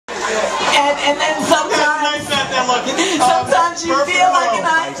And then sometimes you feel like an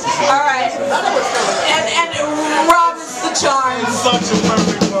ice. All right. And Rob is the charm. Such a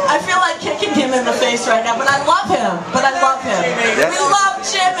perfect world. I feel like kicking him in the face right now, but I love him. We love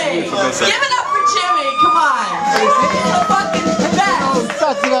Jimmy. Give it up for Jimmy. Come on. He's the fucking best.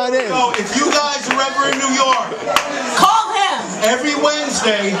 That's about it. So if you guys are ever in New York, call him. every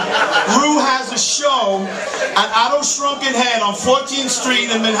Wednesday, ReW has a show at Otto Shrunken Head on 14th Street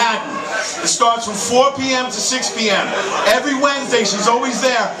in Manhattan. It starts from 4 p.m. to 6 p.m. Every Wednesday, she's always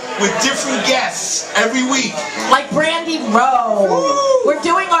there with different guests every week. Like Brandy Rowe. Woo! We're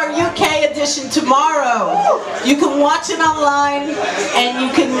doing our UK edition tomorrow. You can watch it online and you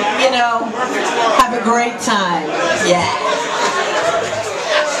can, you know, have a great time. Yeah.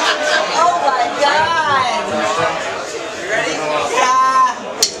 Oh my God. You ready? Yeah.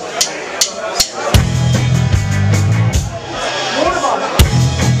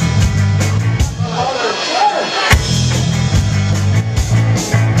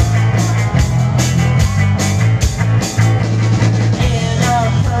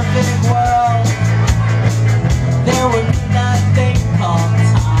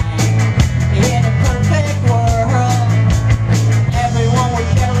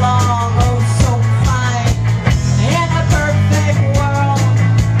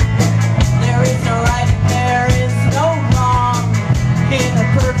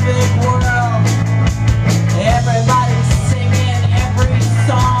 Perfect